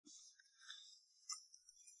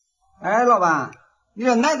哎，老板，你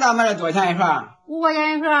这奶杂卖的多少钱一盒？5块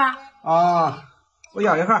钱一盒。哦，我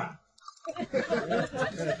要一盒，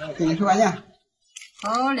给你10块钱。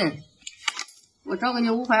好嘞，我找给你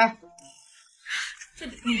5块。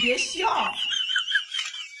你别笑。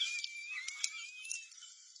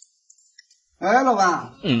哎，老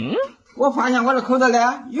板，我发现我这口袋里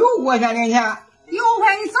有5块钱零钱。有5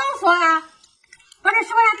块，你早说啊！把这10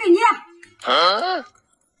块钱给你。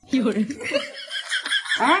有人。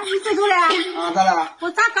哎，你对头嘞？啊，咋了？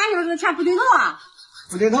我咋感觉这个钱不对头啊？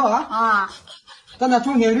不对头啊？啊。咱再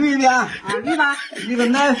重新捋一遍。捋吧。你的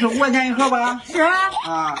奶是5块钱一盒吧？是。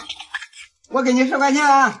啊，我给你10块钱，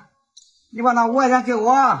你把那5块钱给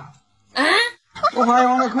我。我发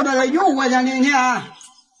现我这口袋里有5块钱零钱，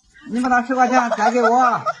你把那10块钱再给我。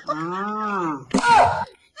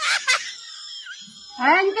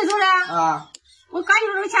哎，你对头嘞？啊。我感觉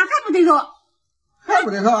这个钱还不对头。还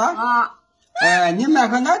不对头啊？啊。哎，你卖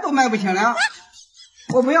和奶都卖不清了，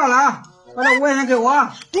我不要了，把这5块钱给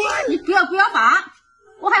我。你不要发，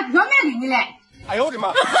我还不想卖给你嘞。哎呦我的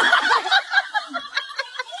妈！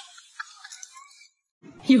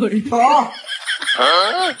有人走，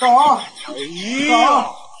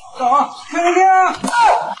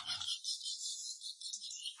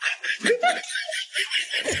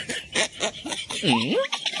停！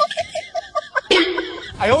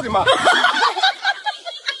哎呦我的妈！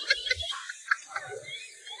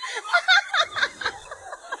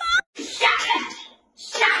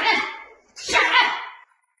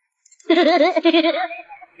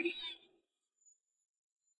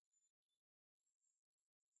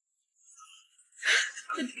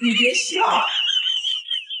你别笑。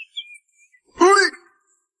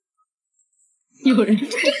有人。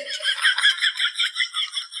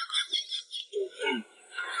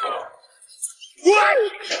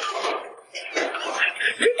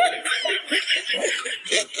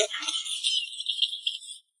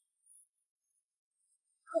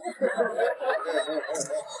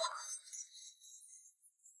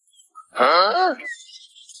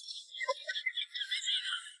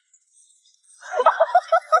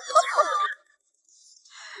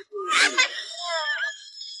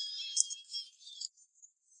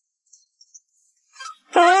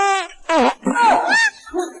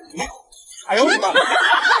哎呦我的妈！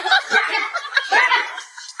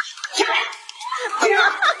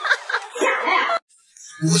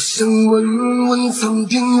我想问问苍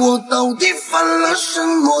天，我到底犯了什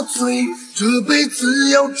么罪？这辈子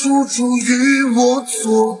要处处与我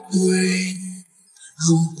作对。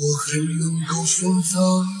如果还能够选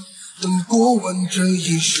择，等过完这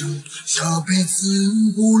一生，下辈子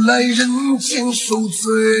不来人间受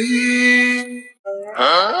罪。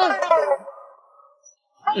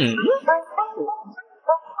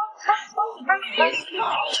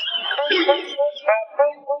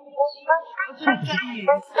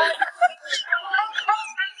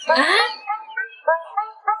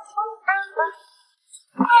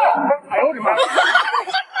哎呦我的妈！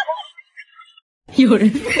有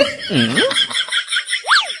人。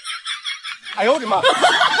哎呦我的妈！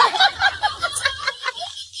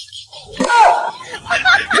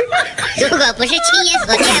如果不是亲眼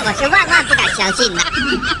所见，我是万万不敢相信的。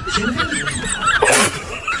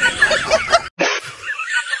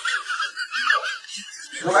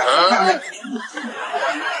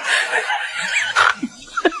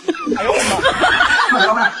哎呦我的妈！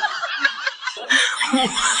老板，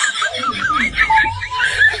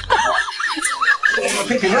我赔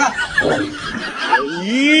钱了。哎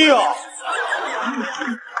呀！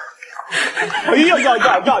哎呀呀呀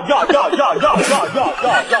呀呀呀呀呀呀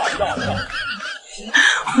呀呀！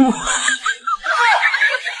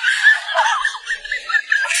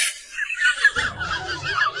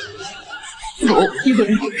有人。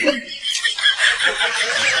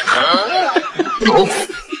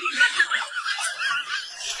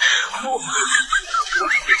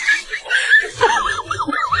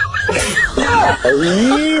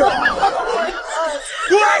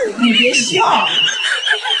你别笑！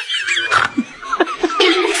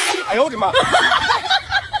哎呦我的妈！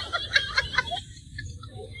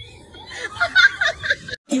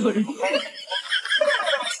有人。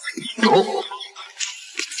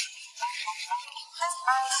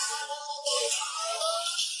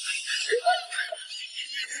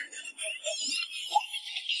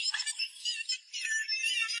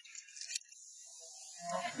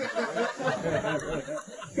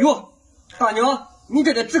哟，大娘，你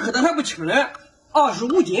这个纸壳子还不轻嘞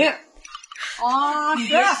，25斤。哦，是。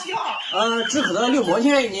纸壳子6毛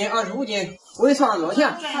钱一斤，25斤，我给你算算多少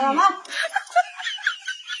钱？看到吗？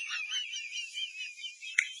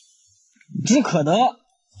纸壳子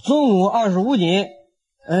总共25斤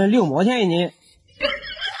6毛钱一斤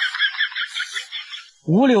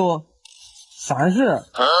，5六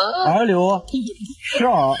30 26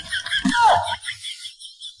 12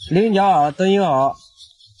 0加2等于2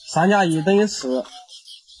 3加1等于4。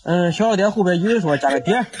小数点后边有的说加个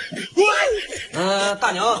点。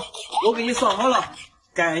大娘，我给你算好了，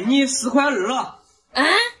该你4块2了。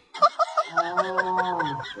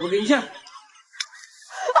我给你钱。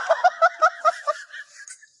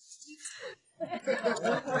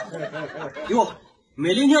哟，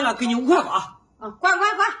没零钱了，给你5块8。乖。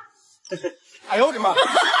哎呦我的妈！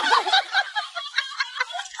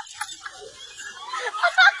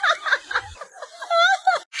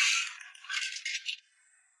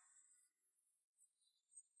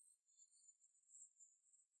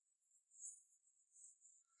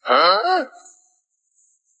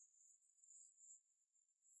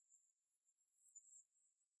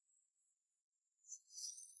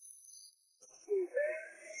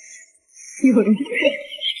有人。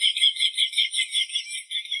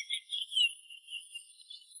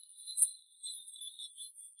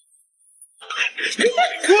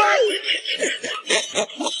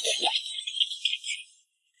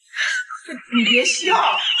你别笑，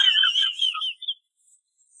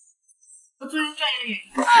我最近赚一个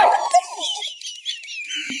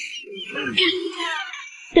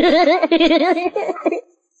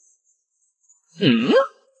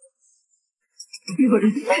有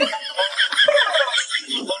人。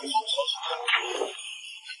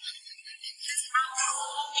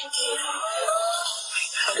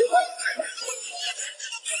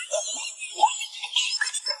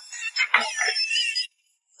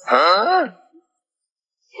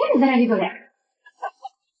我在那里头的。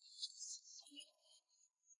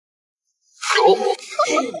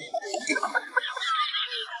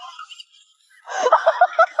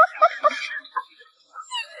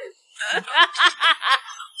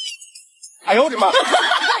哎呦我的妈！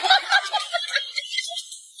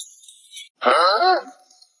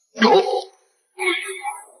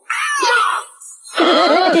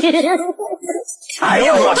哎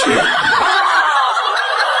呦我去！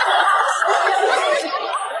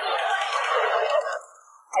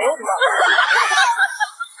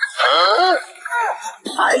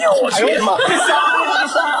哎呦我去！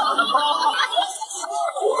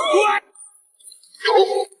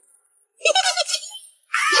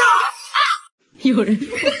有人。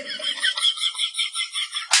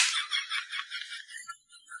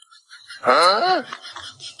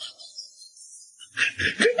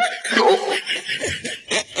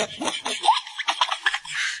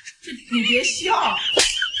你别笑。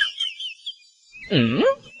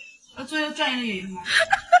我最后赚一个吗？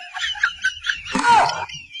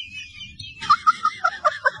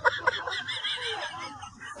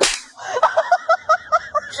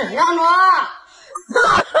这样咯。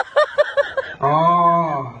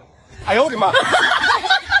哦，哎呦我的妈！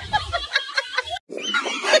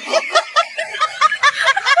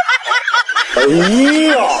哎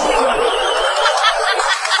呀！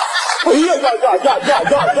哎呀！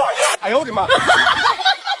哎呦我的妈！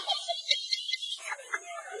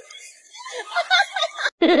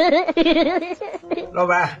老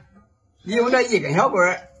板，你用这1根小棍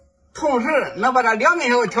儿，同时能把这2根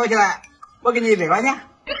小棍挑起来，我给你100块钱。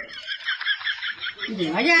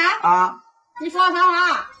100块钱？啊，你说啥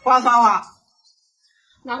话？划算话。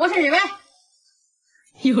那我是200。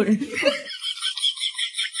有人。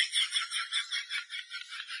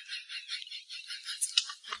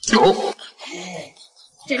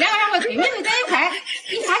这2个人我根本就在一块，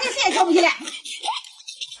你看你谁也挑不起来。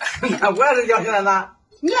那我要是挑起来呢？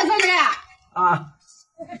你要挑起来啊？啊，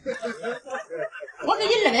我给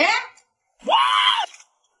你200。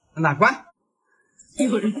那管。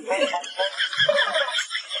有人。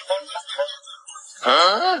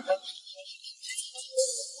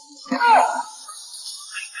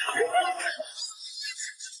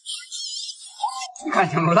你看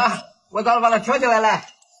清楚了，我早就把它挑起来了。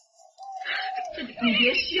你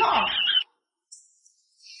别笑。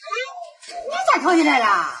你咋挑起来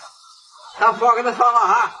了？让父给他算话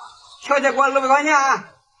啊，挑起来给我600块钱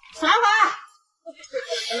啊。算话。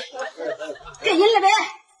给你200。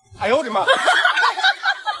哎呦我的妈！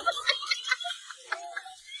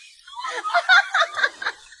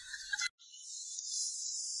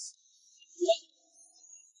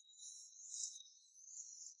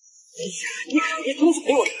你看你总是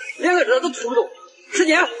给我连个人都推不动，使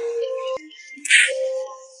劲！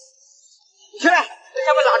起来，这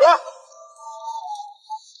下面拉着，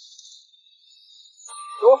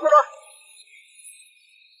给我扶着。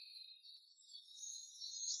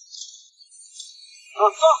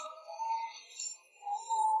走。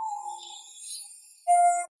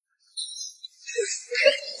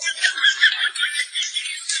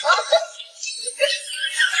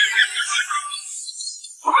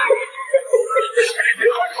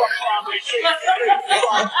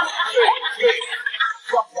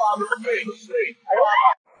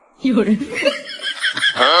有人。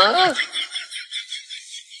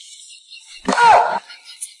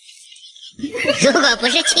如果不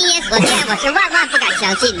是亲眼所见，我是万万不敢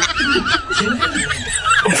相信的。